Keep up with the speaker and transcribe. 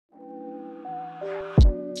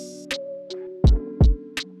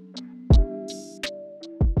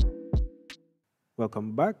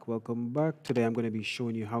Welcome back, welcome back. Today I'm going to be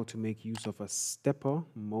showing you how to make use of a stepper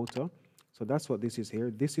motor. So that's what this is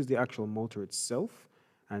here. This is the actual motor itself.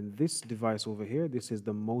 And this device over here, this is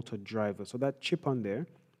the motor driver. So that chip on there,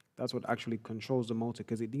 that's what actually controls the motor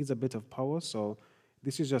because it needs a bit of power. So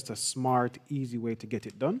this is just a smart, easy way to get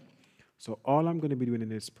it done. So all I'm going to be doing in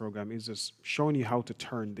this program is just showing you how to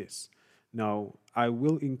turn this. Now, I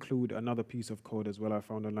will include another piece of code as well I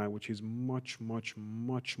found online, which is much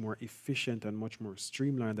more efficient and much more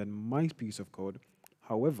streamlined than my piece of code.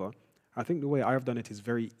 However, I think the way I've done it is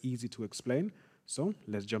very easy to explain. So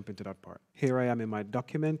let's jump into that part. Here I am in my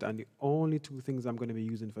document, and the only two things I'm going to be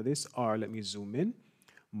using for this are, let me zoom in,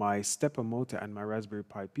 my stepper motor and my Raspberry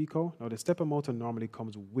Pi Pico. Now the stepper motor normally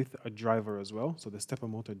comes with a driver as well. So the stepper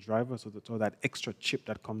motor driver, so that extra chip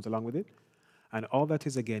that comes along with it. And all that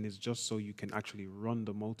is, again, is just so you can actually run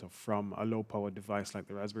the motor from a low-power device like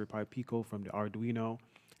the Raspberry Pi Pico, from the Arduino.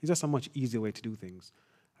 It's just a much easier way to do things.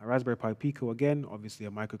 A Raspberry Pi Pico, again, obviously a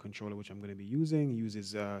microcontroller, which I'm going to be using,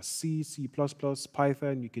 uses C, C++,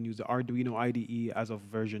 Python. You can use the Arduino IDE as of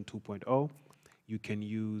version 2.0. You can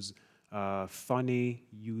use Funny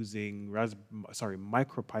using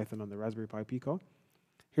MicroPython on the Raspberry Pi Pico.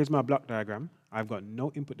 Here's my block diagram. I've got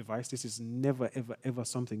no input device. This is never, ever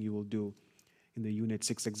something you will do in the Unit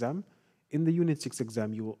 6 exam. In the Unit 6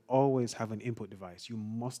 exam, you will always have an input device. You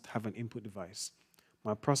must have an input device.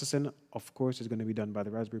 My processing, of course, is going to be done by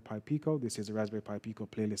the Raspberry Pi Pico. This is a Raspberry Pi Pico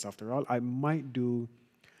playlist after all. I might do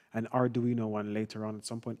an Arduino one later on at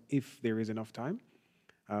some point if there is enough time,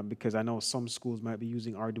 because I know some schools might be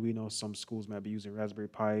using Arduino, some schools might be using Raspberry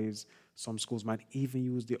Pis, some schools might even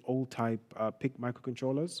use the old type PIC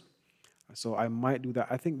microcontrollers. So I might do that.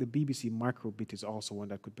 I think the BBC Microbit is also one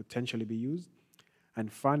that could potentially be used. And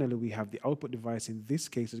finally, we have the output device. In this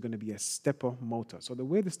case, is going to be a stepper motor. So the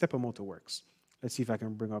way the stepper motor works, let's see if I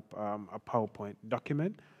can bring up a PowerPoint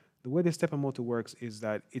document. The way the stepper motor works is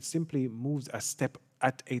that it simply moves a step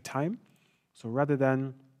at a time. So rather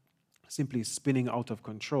than simply spinning out of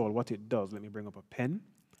control, what it does, let me bring up a pen.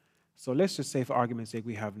 So let's just say, for argument's sake,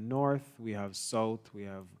 we have north, we have south, we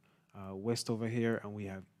have west over here, and we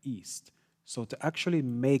have east. So to actually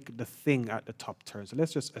make the thing at the top turn, so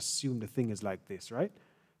let's just assume the thing is like this, right?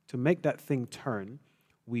 To make that thing turn,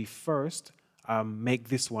 we first make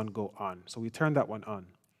this one go on. So we turn that one on,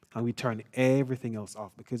 and we turn everything else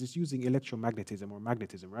off because it's using electromagnetism or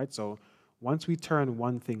magnetism, right? So once we turn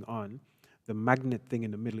one thing on, the magnet thing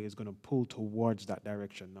in the middle is going to pull towards that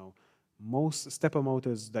direction. Now, most stepper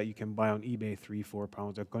motors that you can buy on eBay,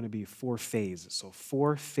 £3-4, are going to be 4 phases. So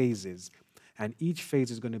 4 phases, and each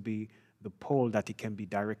phase is going to be the pole that it can be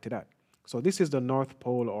directed at. So this is the North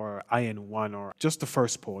Pole or IN1 or just the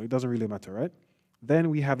first pole. It doesn't really matter, right?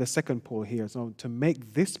 Then we have the second pole here. So to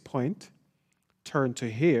make this point turn to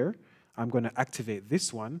here, I'm going to activate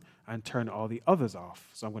this one and turn all the others off.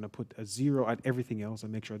 So I'm going to put a 0 at everything else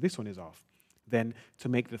and make sure this one is off. Then to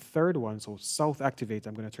make the third one, so south activate,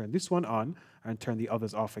 I'm going to turn this one on and turn the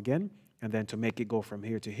others off again. And then to make it go from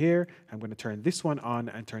here to here, I'm going to turn this one on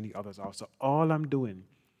and turn the others off. So all I'm doing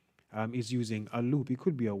is using a loop. It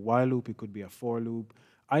could be a while loop, it could be a for loop.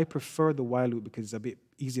 I prefer the while loop because it's a bit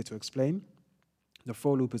easier to explain. The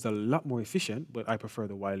for loop is a lot more efficient, but I prefer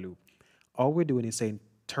the while loop. All we're doing is saying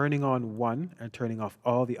turning on one and turning off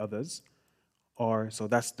all the others. So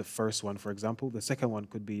that's the first one, for example. The second one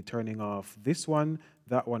could be turning off this one,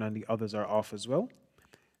 that one, and the others are off as well.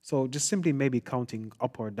 So just simply maybe counting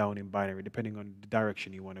up or down in binary, depending on the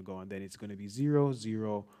direction you want to go. And then it's going to be 0,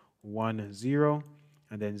 0, 1, 0.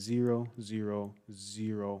 And then 0, 0,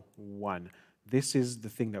 0, 1. This is the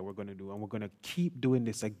thing that we're going to do. And we're going to keep doing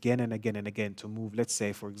this again and again and again to move, let's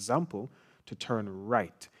say, for example, to turn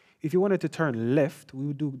right. If you wanted to turn left, we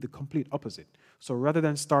would do the complete opposite. So rather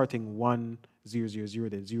than starting 1, 0, 0, 0,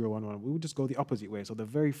 then 0, 1, 1, we would just go the opposite way. So the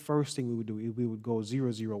very first thing we would do is we would go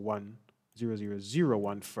 0, 0, 1, 0, 0, 0,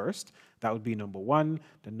 1 first. That would be number 1.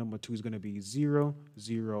 Then number 2 is going to be 0,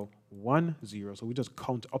 0, 1, 0. So we just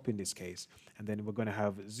count up in this case. And then we're going to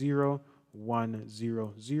have 0, 1,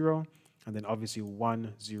 0, 0. And then obviously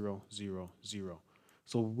 1, 0, 0, 0.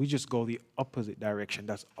 So we just go the opposite direction.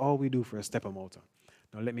 That's all we do for a stepper motor.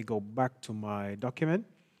 Now let me go back to my document.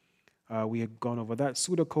 We have gone over that.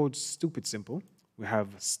 Pseudocode, stupid simple. We have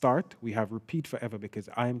start. We have repeat forever because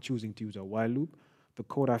I am choosing to use a while loop. The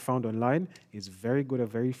code I found online is very good, a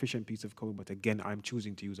very efficient piece of code, but again, I'm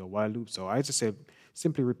choosing to use a while loop. So I just say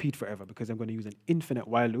simply repeat forever because I'm going to use an infinite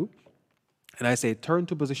while loop. And I say turn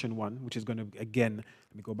to position 1, which is going to, again,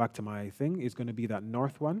 let me go back to my thing, is going to be that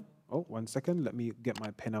north one. Oh, 1 second. Let me get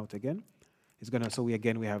my pen out again. It's going to, so we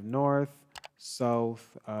have north,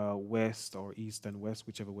 south, west, or east and west,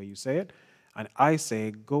 whichever way you say it. And I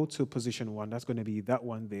say go to position 1. That's going to be that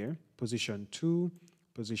one there. Position 2,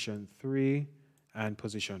 position 3, and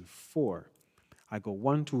position 4. I go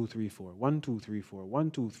 1, 2, 3, 4, 1, 2, 3, 4,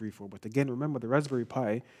 1, 2, 3, 4. But again, remember the Raspberry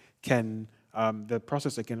Pi can, the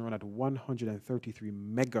processor can run at 133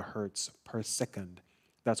 megahertz per second.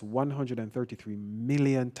 That's 133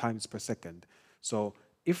 million times per second. So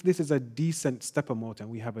if this is a decent stepper motor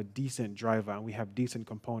and we have a decent driver and we have decent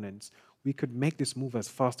components, we could make this move as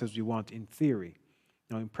fast as we want in theory.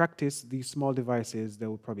 Now, in practice, these small devices, they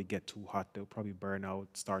will probably get too hot. They'll probably burn out,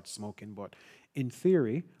 start smoking. But in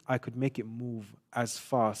theory, I could make it move as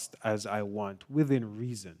fast as I want within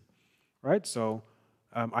reason, right? So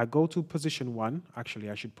I go to position 1. Actually,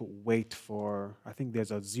 I should put wait for, I think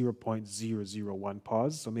there's a 0.001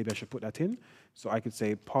 pause. So maybe I should put that in. So I could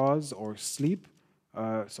say pause or sleep.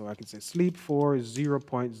 So I could say sleep for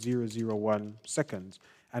 0.001 seconds.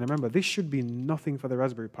 And remember, this should be nothing for the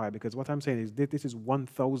Raspberry Pi because what I'm saying is this is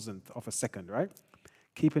 1,000th of a second, right?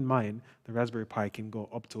 Keep in mind, the Raspberry Pi can go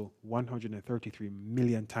up to 133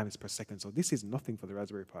 million times per second. So this is nothing for the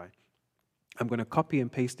Raspberry Pi. I'm going to copy and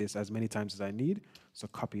paste this as many times as I need. So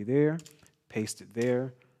copy there, paste it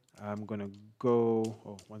there. I'm going to go,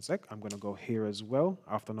 oh, one sec. I'm going to go here as well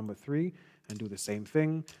after number 3 and do the same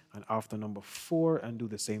thing. And after number 4 and do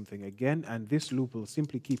the same thing again. And this loop will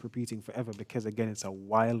simply keep repeating forever because, again, it's a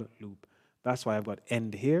while loop. That's why I've got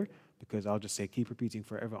end here, because I'll just say keep repeating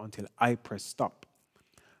forever until I press stop.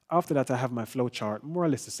 After that, I have my flow chart, more or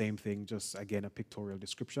less the same thing, just again a pictorial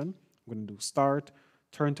description. I'm going to do start,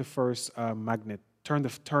 turn to first magnet,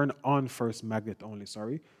 turn on first magnet only,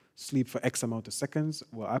 sorry. Sleep for X amount of seconds.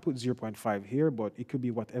 Well, I put 0.5 here, but it could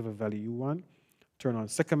be whatever value you want. Turn on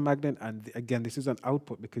second magnet, and again, this is an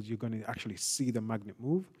output because you're going to actually see the magnet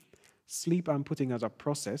move. Sleep I'm putting as a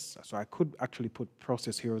process, so I could actually put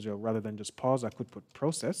process here as well rather than just pause. I could put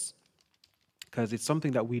process because it's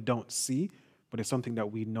something that we don't see, but it's something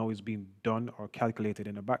that we know is being done or calculated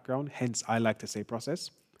in the background. Hence, I like to say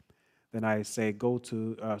process. Then I say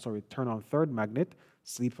turn on third magnet,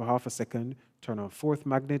 sleep for half a second, turn on fourth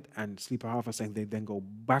magnet, and sleep for half a second. They then go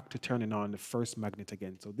back to turning on the first magnet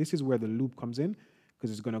again. So this is where the loop comes in,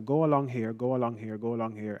 because it's going to go along here, go along here, go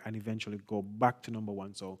along here, and eventually go back to number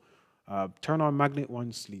 1. So turn on magnet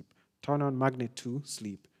 1, sleep. Turn on magnet 2,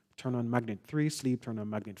 sleep. Turn on magnet 3, sleep. Turn on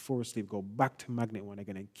magnet 4, sleep. Go back to magnet 1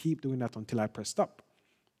 again, and keep doing that until I press stop.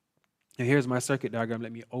 And here's my circuit diagram.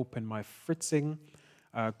 Let me open my Fritzing.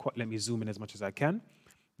 Let me zoom in as much as I can.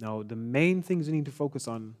 Now, the main things you need to focus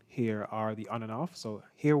on here are the on and off. So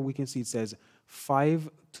here we can see it says 5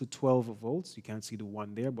 to 12 volts. You can't see the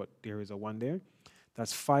 1 there, but there is a 1 there.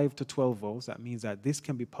 That's 5 to 12 volts. That means that this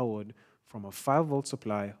can be powered from a 5-volt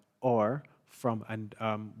supply or from,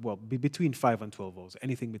 between 5 and 12 volts,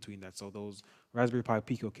 anything between that. So those Raspberry Pi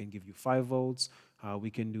Pico can give you 5 volts. We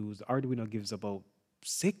can use, the Arduino gives about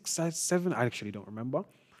 6, 7, I actually don't remember.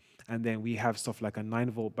 And then we have stuff like a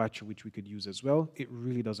 9-volt battery, which we could use as well. It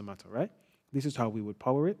really doesn't matter, right? This is how we would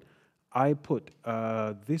power it. I put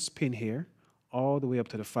this pin here all the way up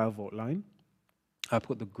to the 5-volt line. I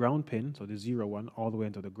put the ground pin, so the 0, 1, all the way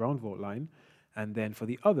into the ground volt line. And then for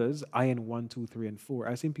the others, IN 1, 2, 3, and 4,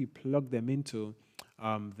 I simply plug them into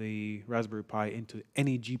the Raspberry Pi into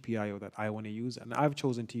any GPIO that I want to use. And I've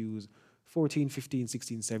chosen to use 14, 15,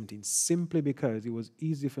 16, 17, simply because it was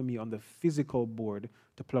easy for me on the physical board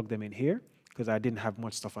to plug them in here because I didn't have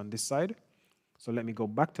much stuff on this side. So let me go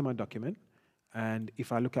back to my document. And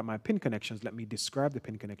if I look at my pin connections, let me describe the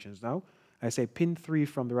pin connections now. I say pin 3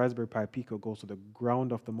 from the Raspberry Pi Pico goes to the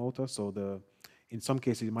ground of the motor. So in some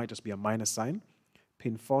cases, it might just be a minus sign.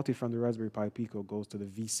 Pin 40 from the Raspberry Pi Pico goes to the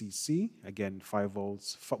VCC. Again, 5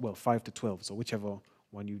 volts, 5 to 12, so whichever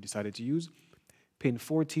one you decided to use. Pin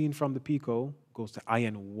 14 from the Pico goes to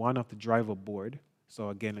IN 1 of the driver board. So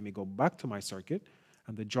again, let me go back to my circuit.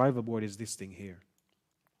 And the driver board is this thing here.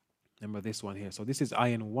 Remember this one here. So this is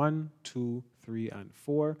IN 1, 2, 3, and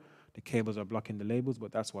 4. The cables are blocking the labels,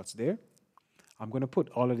 but that's what's there. I'm going to put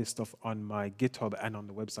all of this stuff on my GitHub and on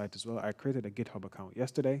the website as well. I created a GitHub account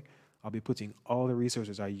yesterday. I'll be putting all the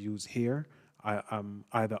resources I use here,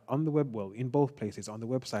 either on the web, in both places, on the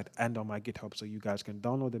website and on my GitHub, so you guys can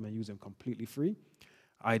download them and use them completely free.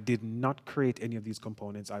 I did not create any of these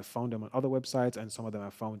components. I found them on other websites, and some of them I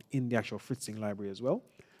found in the actual Fritzing library as well.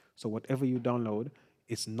 So whatever you download,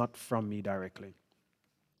 it's not from me directly.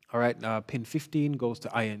 All right, pin 15 goes to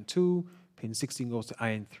IN2, pin 16 goes to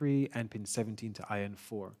IN3, and pin 17 to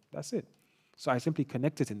IN4. That's it. So I simply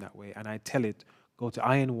connect it in that way, and I tell it, go to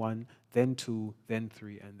IN1, then 2, then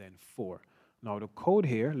 3, and then 4. Now the code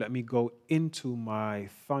here, let me go into my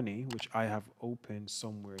Thunny, which I have opened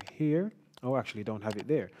somewhere here. Oh, actually don't have it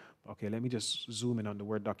there. Okay, let me just zoom in on the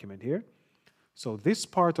Word document here. So this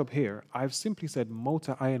part up here, I've simply said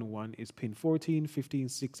motor IN1 is pin 14, 15,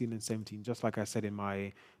 16, and 17, just like I said in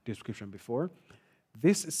my description before.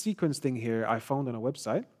 This sequence thing here I found on a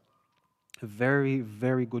website. A very,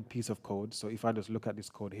 very good piece of code. So if I just look at this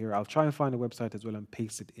code here, I'll try and find the website as well and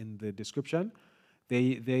paste it in the description.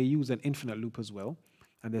 They use an infinite loop as well.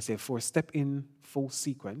 And they say for step in full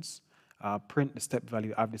sequence, print the step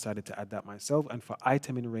value. I've decided to add that myself. And for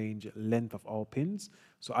item in range, length of all pins.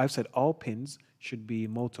 So I've said all pins should be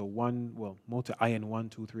motor 1, well, motor IN 1,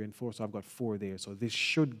 2, 3, and 4. So I've got 4 there. So this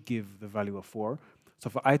should give the value of 4. So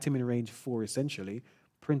for item in range 4, essentially,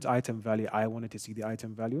 print item value. I wanted to see the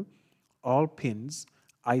item value. All pins,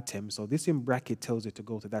 items. So this in bracket tells you to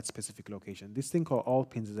go to that specific location. This thing called all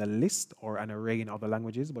pins is a list or an array in other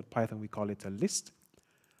languages, but Python we call it a list.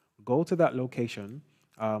 Go to that location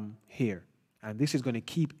here. And this is going to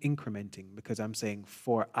keep incrementing because I'm saying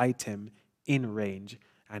for item in range.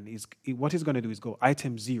 And what it's going to do is go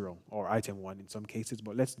item 0 or item 1 in some cases,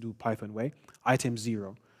 but let's do Python way. Item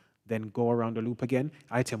 0, then go around the loop again,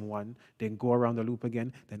 item 1, then go around the loop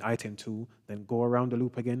again, then item 2, then go around the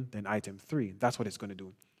loop again, then item 3. That's what it's going to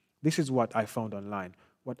do. This is what I found online.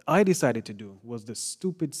 What I decided to do was the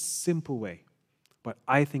stupid, simple way, but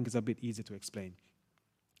I think it's a bit easy to explain.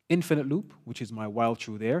 Infinite loop, which is my while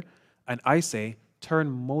true there, and I say turn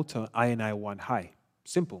motor INI1 high.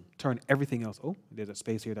 Simple. Turn everything else. Oh, there's a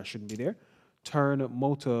space here that shouldn't be there. Turn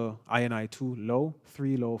motor INI2 low,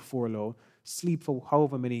 3 low, 4 low, sleep for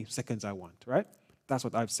however many seconds I want, right? That's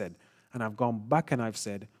what I've said. And I've gone back and I've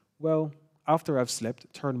said, well, after I've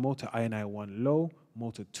slept, turn motor INI1 low,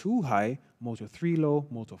 motor 2 high, motor 3 low,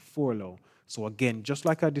 motor 4 low. So again, just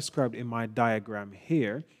like I described in my diagram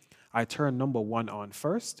here, I turn number 1 on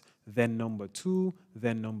first, then number 2,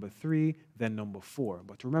 then number 3, then number 4.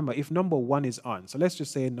 But remember, if number 1 is on, so let's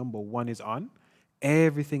just say number 1 is on,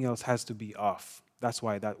 everything else has to be off. That's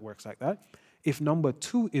why that works like that. If number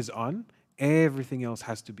 2 is on, everything else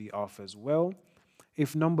has to be off as well.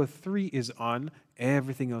 If number 3 is on,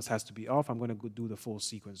 everything else has to be off. I'm going to go do the full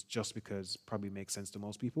sequence just because it probably makes sense to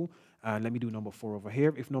most people. And let me do number 4 over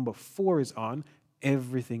here. If number 4 is on,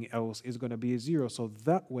 everything else is going to be a 0. So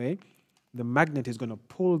that way, the magnet is going to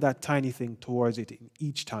pull that tiny thing towards it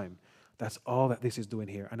each time. That's all that this is doing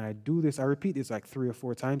here. And I do this, I repeat this like 3 or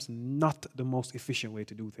 4 times, not the most efficient way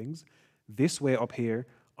to do things. This way up here,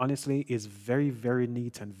 honestly, is very, very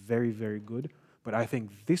neat and very, very good. But I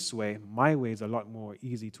think this way, my way, is a lot more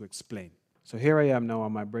easy to explain. So here I am now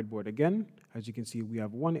on my breadboard again. As you can see, we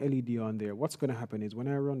have one LED on there. What's going to happen is when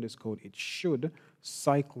I run this code, it should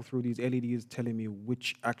cycle through these LEDs telling me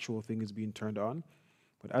which actual thing is being turned on.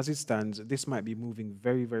 But as it stands, this might be moving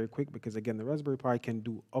very, very quick because, again, the Raspberry Pi can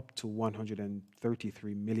do up to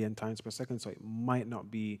 133 million times per second, so it might not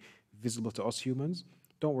be visible to us humans.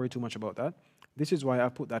 Don't worry too much about that. This is why I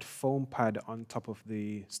put that foam pad on top of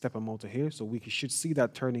the stepper motor here, so we should see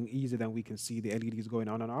that turning easier than we can see the LEDs going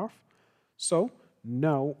on and off. So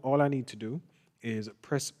now all I need to do is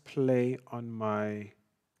press play on my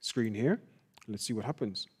screen here. Let's see what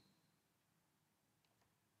happens.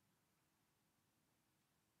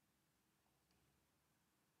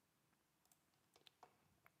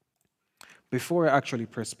 Before I actually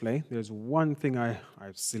press play, there's one thing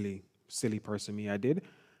silly person me, I did.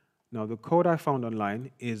 Now, the code I found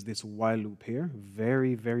online is this while loop here.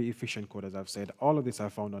 Very, very efficient code, as I've said. All of this I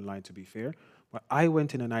found online, to be fair. But I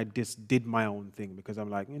went in and I just did my own thing because I'm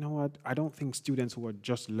like, you know what? I don't think students who are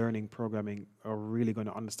just learning programming are really going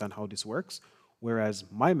to understand how this works. Whereas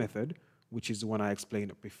my method, which is the one I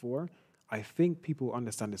explained before, I think people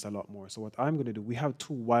understand this a lot more. So what I'm going to do, we have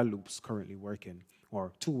 2 while loops currently working,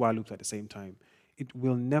 or 2 while loops at the same time. It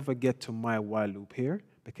will never get to my while loop here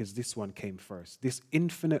because this one came first. This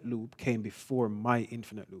infinite loop came before my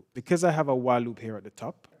infinite loop. Because I have a while loop here at the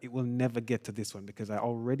top, it will never get to this one because I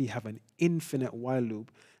already have an infinite while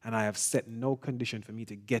loop and I have set no condition for me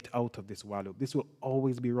to get out of this while loop. This will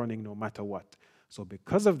always be running no matter what. So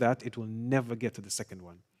because of that, it will never get to the second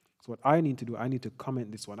one. So what I need to do, I need to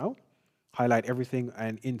comment this one out, highlight everything,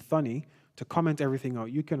 and in Thunny, to comment everything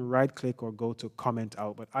out, you can right-click or go to comment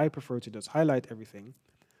out, but I prefer to just highlight everything,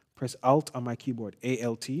 press Alt on my keyboard,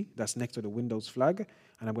 ALT, that's next to the Windows flag,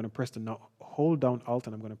 and I'm going to press hold down Alt,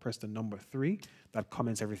 and I'm going to press the number 3, that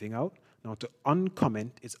comments everything out. Now to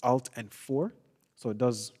uncomment, it's Alt and 4, so it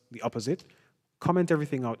does the opposite. Comment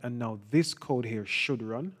everything out, and now this code here should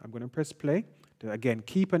run. I'm going to press play. To, again,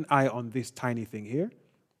 keep an eye on this tiny thing here.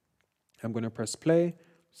 I'm going to press play,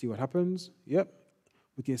 see what happens. Yep.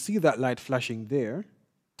 We can see that light flashing there,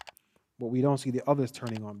 but we don't see the others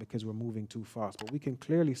turning on because we're moving too fast. But we can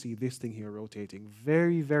clearly see this thing here rotating.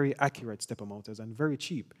 Very, very accurate stepper motors and very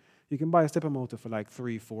cheap. You can buy a stepper motor for like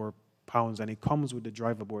 £3-4 and it comes with the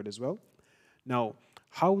driver board as well. Now,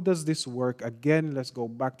 how does this work? Again, let's go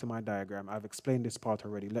back to my diagram. I've explained this part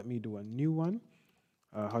already. Let me do a new one.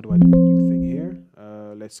 How do I do a new thing here?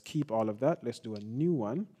 Let's keep all of that. Let's do a new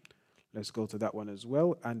one. Let's go to that one as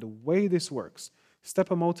well. And the way this works,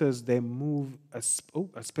 stepper motors, they move a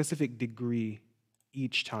specific degree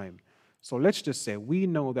each time. So let's just say we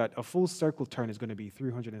know that a full circle turn is going to be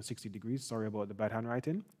 360 degrees. Sorry about the bad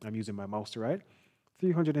handwriting. I'm using my mouse to write.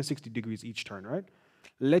 360 degrees each turn, right?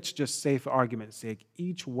 Let's just say, for argument's sake,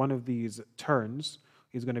 each one of these turns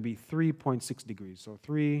is going to be 3.6 degrees. So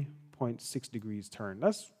 3.6 degrees turn.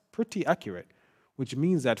 That's pretty accurate, which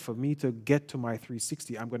means that for me to get to my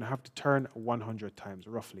 360, I'm going to have to turn 100 times,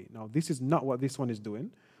 roughly. Now, this is not what this one is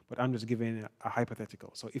doing, but I'm just giving a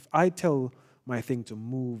hypothetical. So if I tell my thing to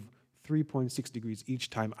move 3.6 degrees each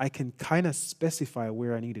time, I can kind of specify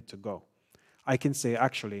where I need it to go. I can say,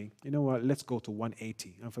 actually, you know what, let's go to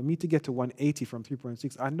 180. And for me to get to 180 from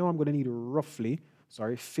 3.6, I know I'm going to need roughly,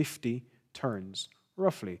 50 turns,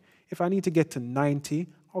 roughly. If I need to get to 90,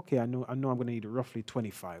 okay, I know I'm going to need roughly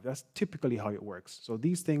 25. That's typically how it works. So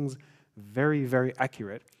these things, very, very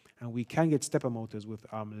accurate. And we can get stepper motors with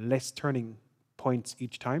less turning points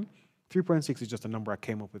each time. 3.6 is just a number I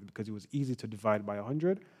came up with because it was easy to divide by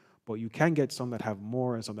 100. But you can get some that have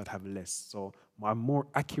more and some that have less. So a more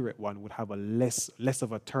accurate one would have a less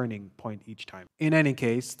of a turning point each time. In any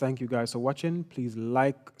case, thank you guys for watching. Please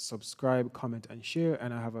like, subscribe, comment, and share.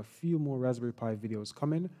 And I have a few more Raspberry Pi videos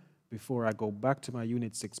coming before I go back to my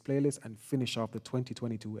Unit 6 playlist and finish off the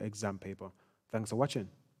 2022 exam paper. Thanks for watching.